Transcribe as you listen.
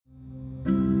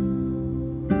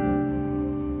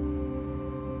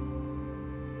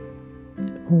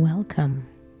Welcome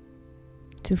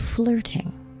to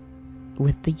Flirting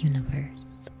with the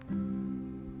Universe.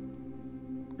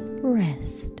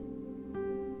 Rest.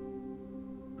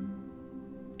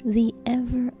 The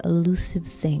ever elusive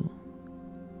thing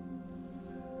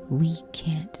we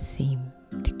can't seem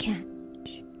to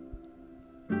catch.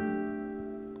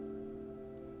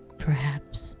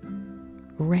 Perhaps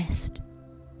rest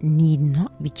need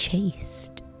not be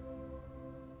chased.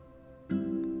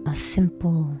 A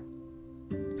simple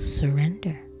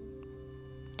surrender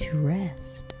to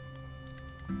rest.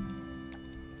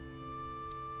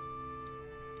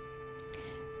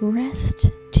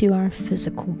 Rest to our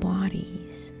physical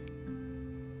bodies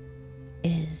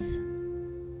is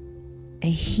a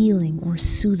healing or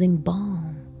soothing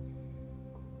balm.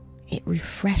 It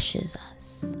refreshes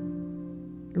us,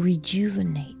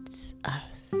 rejuvenates us.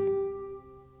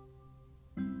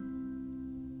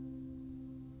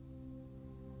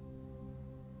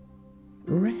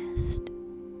 Rest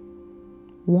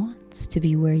wants to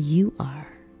be where you are.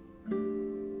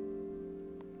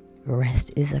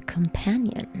 Rest is a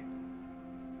companion,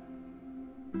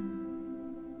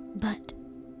 but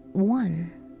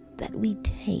one that we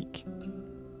take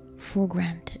for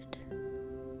granted.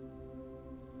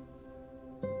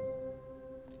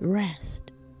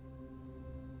 Rest.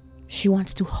 She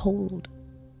wants to hold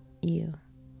you.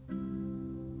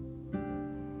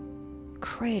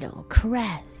 Cradle,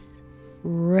 caress,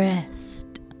 rest.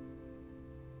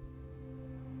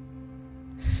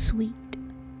 Sweet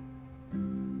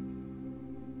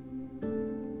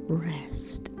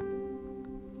rest.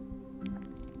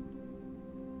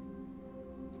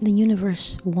 The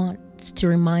universe wants to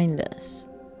remind us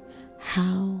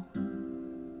how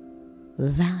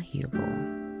valuable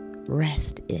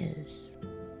rest is.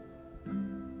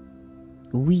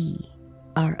 We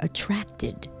are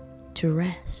attracted to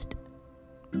rest.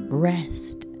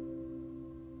 Rest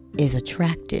is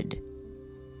attracted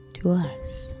to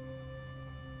us.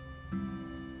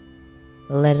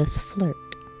 Let us flirt,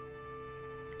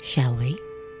 shall we?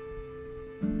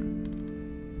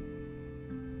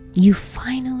 You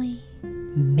finally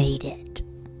made it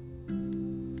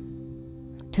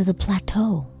to the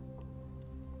plateau.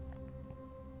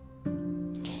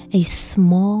 A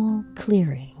small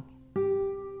clearing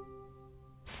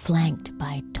flanked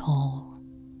by tall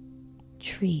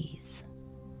trees.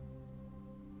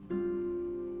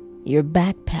 Your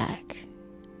backpack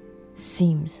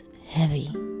seems heavy,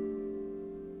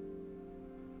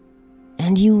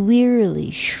 and you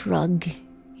wearily shrug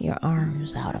your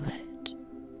arms out of it,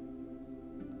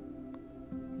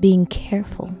 being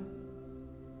careful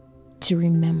to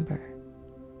remember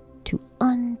to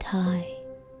untie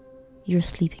your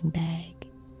sleeping bag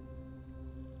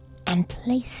and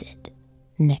place it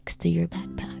next to your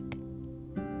backpack.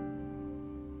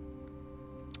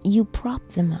 You prop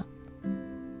them up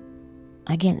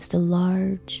against a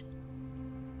large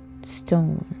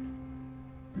stone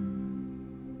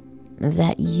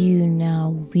that you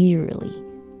now wearily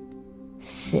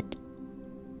sit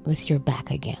with your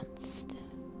back against.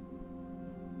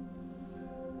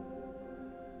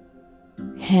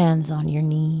 Hands on your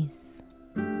knees,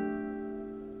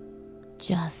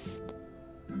 just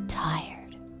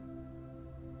tired.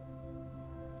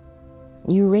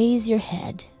 You raise your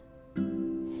head,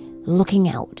 looking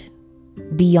out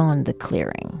beyond the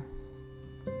clearing,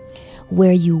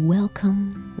 where you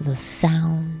welcome the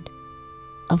sound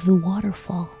of the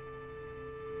waterfall.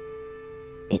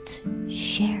 It's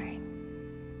sharing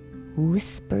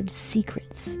whispered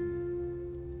secrets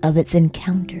of its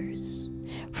encounters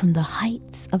from the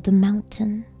heights of the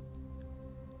mountain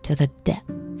to the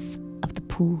depth of the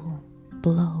pool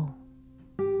below.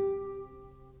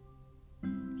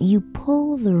 You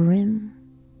pull the rim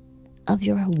of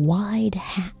your wide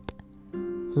hat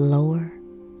lower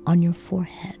on your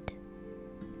forehead,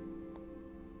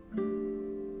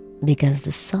 because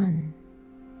the sun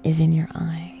is in your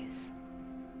eyes.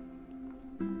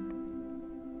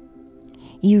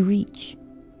 You reach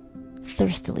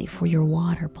thirstily for your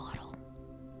water bottle,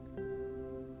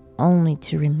 only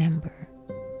to remember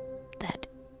that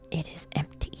it is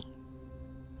empty.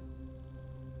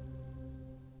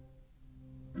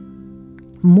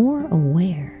 More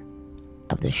aware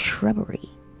of the shrubbery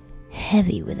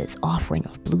heavy with its offering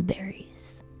of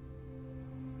blueberries,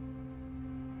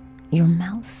 your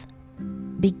mouth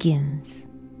begins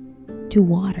to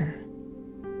water,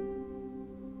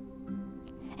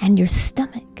 and your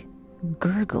stomach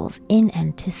gurgles in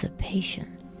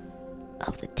anticipation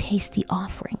of the tasty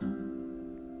offering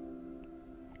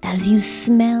as you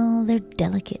smell their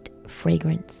delicate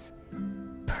fragrance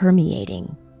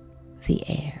permeating the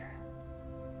air.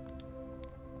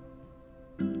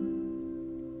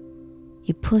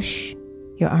 push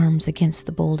your arms against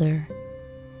the boulder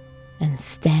and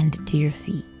stand to your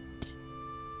feet.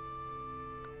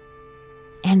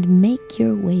 And make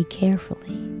your way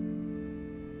carefully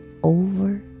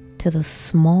over to the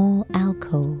small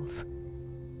alcove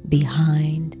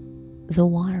behind the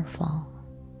waterfall.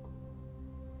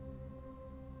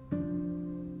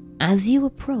 As you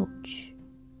approach,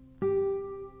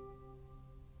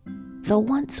 the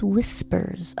once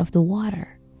whispers of the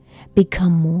water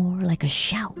become more like a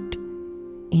shout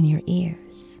in your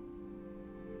ears.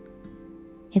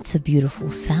 It's a beautiful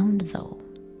sound, though.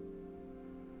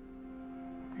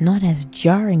 Not as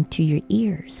jarring to your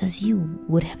ears as you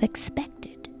would have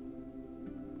expected.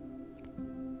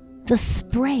 The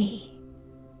spray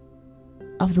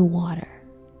of the water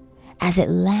as it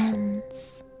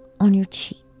lands on your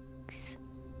cheeks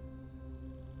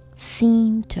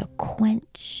seem to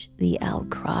quench the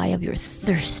outcry of your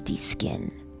thirsty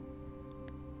skin.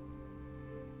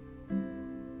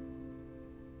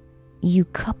 You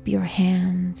cup your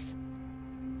hands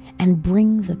and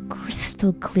bring the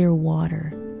crystal clear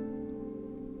water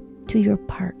to your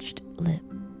parched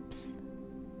lips.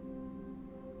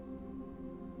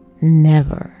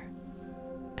 Never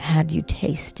had you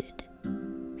tasted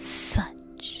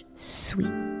such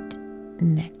sweet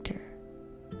nectar,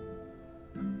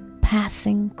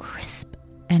 passing crisp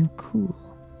and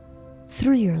cool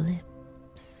through your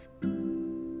lips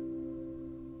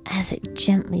as it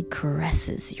gently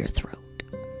caresses your throat.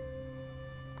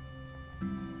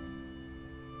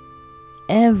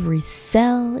 Every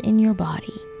cell in your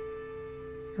body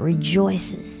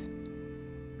rejoices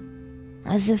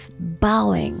as if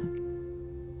bowing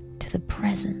to the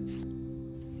presence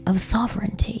of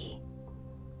sovereignty.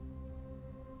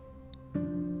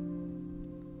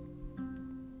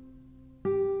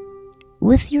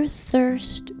 With your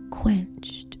thirst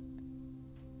quenched,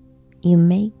 you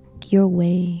make your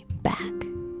way back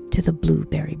to the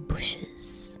blueberry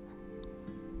bushes,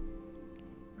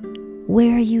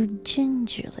 where you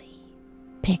gingerly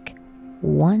pick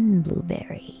one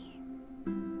blueberry.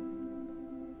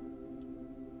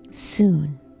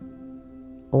 Soon,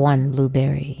 one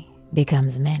blueberry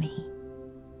becomes many.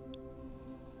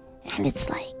 And it's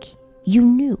like you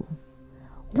knew,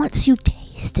 once you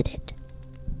tasted it,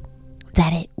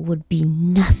 that it would be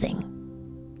nothing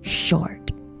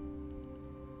short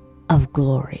of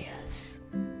glorious.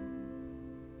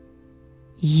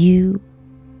 You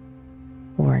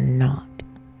were not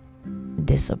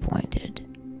disappointed.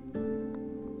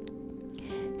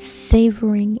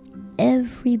 Savoring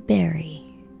every berry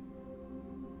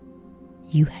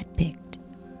you had picked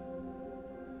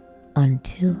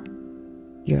until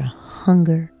your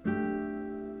hunger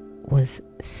was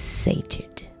sated.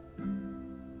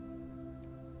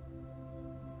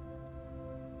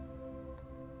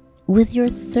 With your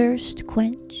thirst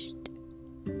quenched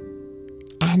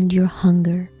and your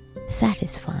hunger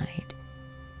satisfied,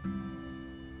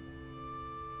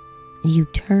 you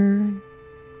turn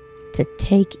to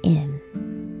take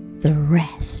in the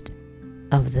rest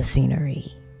of the scenery.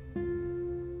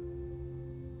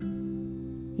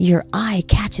 Your eye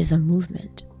catches a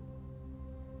movement.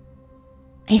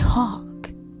 A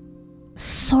hawk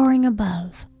soaring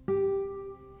above,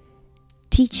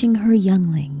 teaching her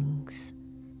younglings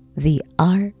the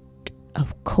art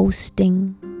of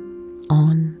coasting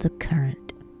on the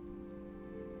current.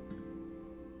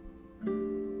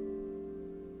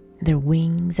 Their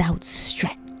wings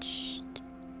outstretched,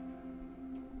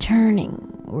 turning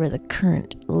where the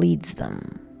current leads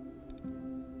them,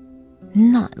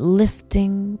 not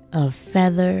lifting a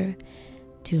feather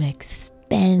to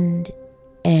expend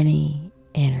any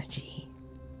energy.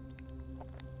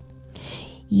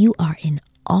 You are in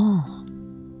awe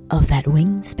of that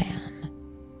wingspan,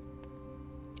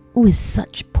 with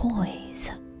such poise.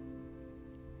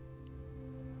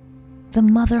 The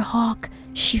mother hawk,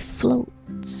 she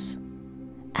floats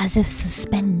as if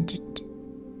suspended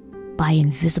by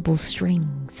invisible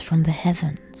strings from the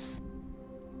heavens.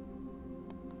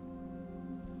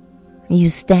 You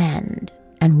stand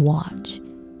and watch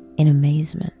in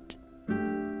amazement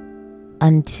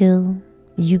until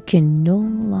you can no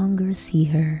longer see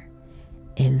her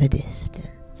in the distance.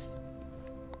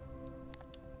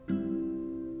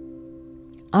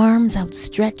 Arms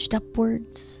outstretched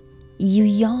upwards, you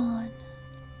yawn.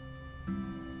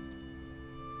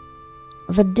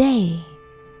 The day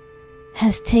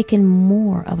has taken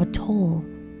more of a toll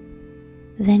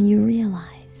than you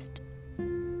realized.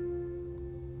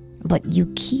 But you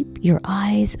keep your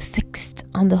eyes fixed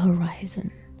on the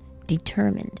horizon,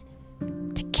 determined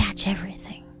to catch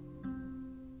everything.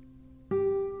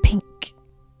 Pink,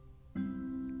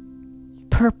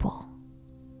 purple,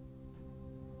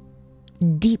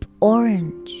 deep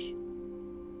orange,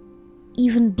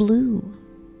 even blue.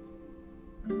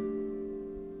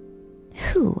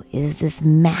 Who is this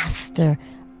master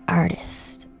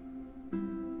artist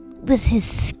with his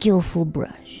skillful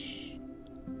brush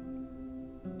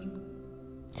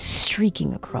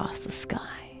streaking across the sky?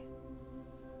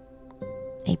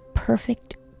 A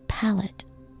perfect palette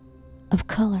of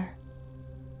color,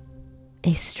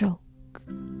 a stroke,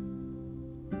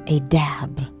 a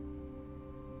dab,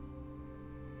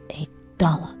 a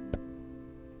dollop.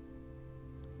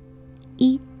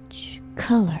 Each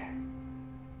color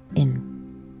in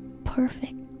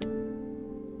perfect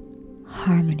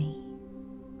harmony,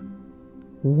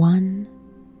 one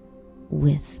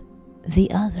with the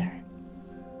other.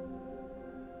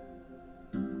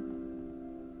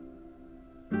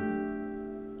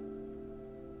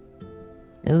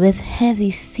 With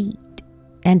heavy feet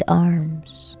and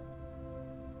arms,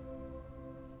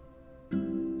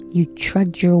 you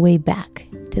trudge your way back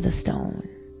to the stone.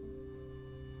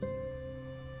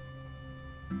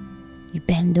 You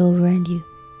bend over and you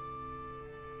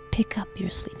pick up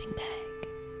your sleeping bag.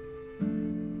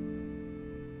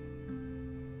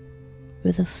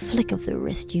 With a flick of the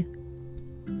wrist, you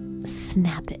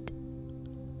snap it,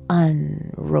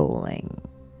 unrolling.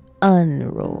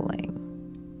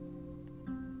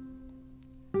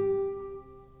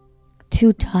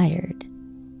 Too tired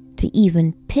to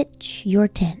even pitch your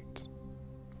tent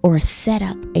or set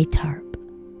up a tarp,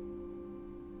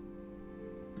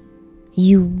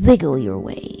 you wiggle your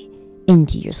way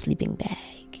into your sleeping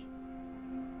bag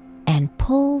and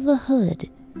pull the hood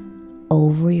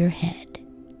over your head,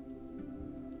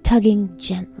 tugging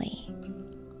gently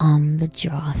on the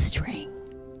drawstring.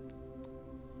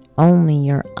 Only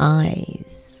your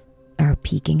eyes are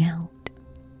peeking out.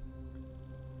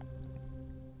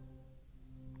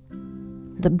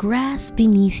 The grass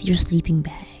beneath your sleeping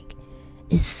bag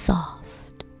is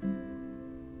soft.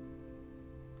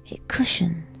 It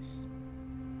cushions.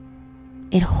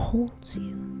 It holds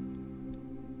you.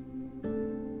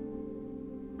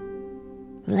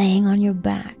 Laying on your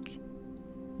back,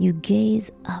 you gaze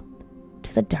up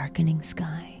to the darkening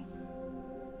sky.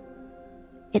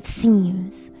 It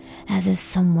seems as if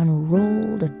someone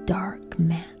rolled a dark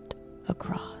mat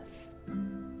across.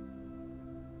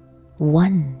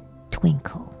 One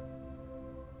twinkle.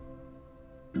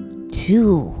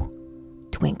 Two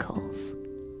twinkles.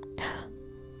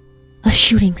 A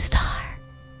shooting star.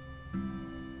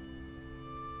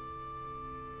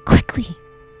 Quickly,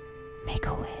 make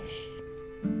a wish.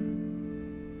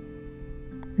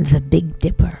 The Big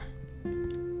Dipper.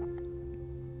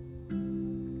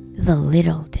 The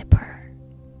Little Dipper.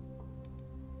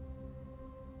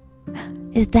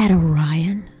 Is that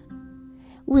Orion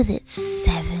with its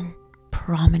 7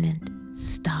 prominent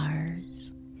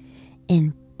stars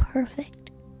in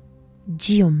perfect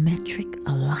geometric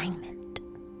alignment?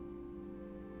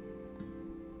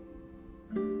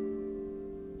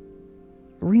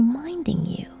 Reminding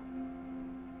you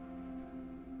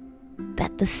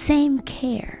that the same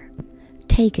care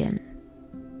taken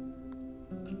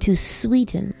to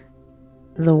sweeten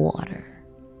the water,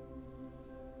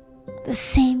 the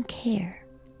same care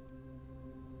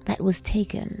that was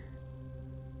taken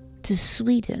to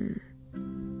sweeten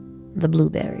the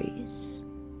blueberries,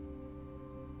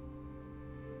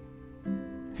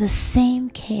 the same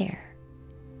care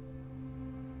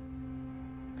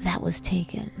that was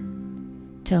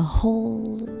taken to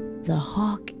hold the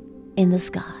hawk in the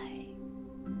sky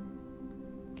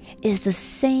is the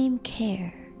same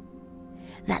care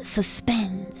that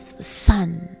suspends the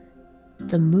sun,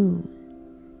 the moon,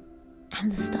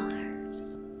 and the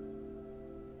stars.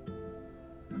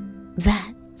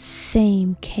 That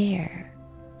same care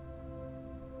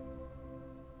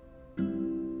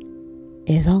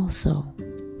is also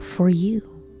for you,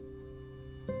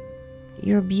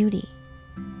 your beauty,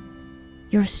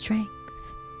 your strength,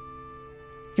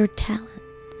 your talents,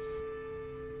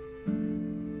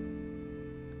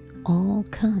 all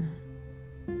come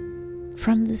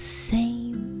from the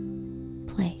same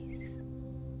place,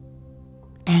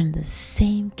 and the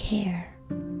same care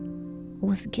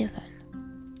was given.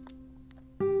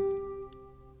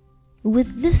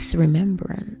 With this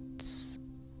remembrance,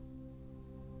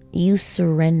 you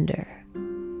surrender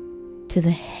to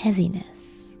the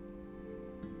heaviness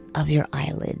of your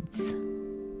eyelids.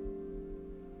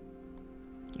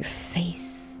 Your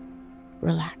face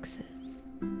relaxes.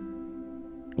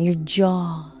 Your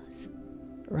jaws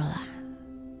relax.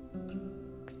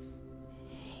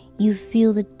 You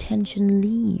feel the tension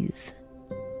leave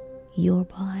your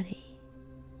body.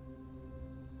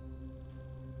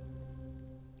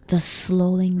 The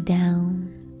slowing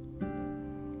down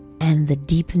and the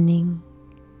deepening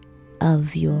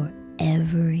of your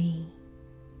every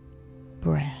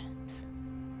breath.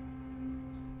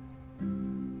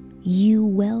 You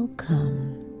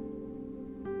welcome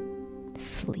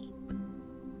sleep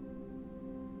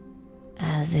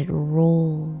as it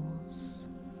rolls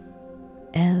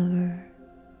ever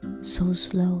so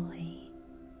slowly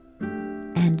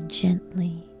and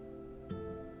gently,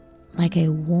 like a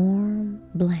warm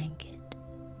blanket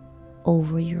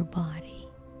over your body.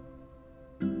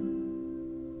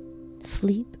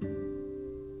 Sleep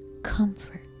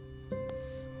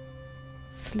comforts.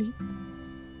 Sleep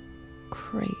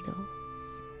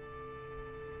cradles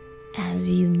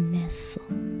as you nestle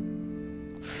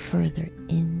further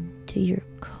into your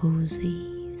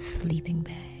cozy sleeping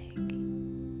bag.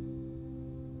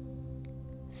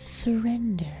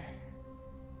 Surrender.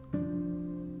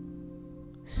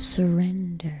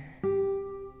 Surrender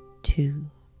to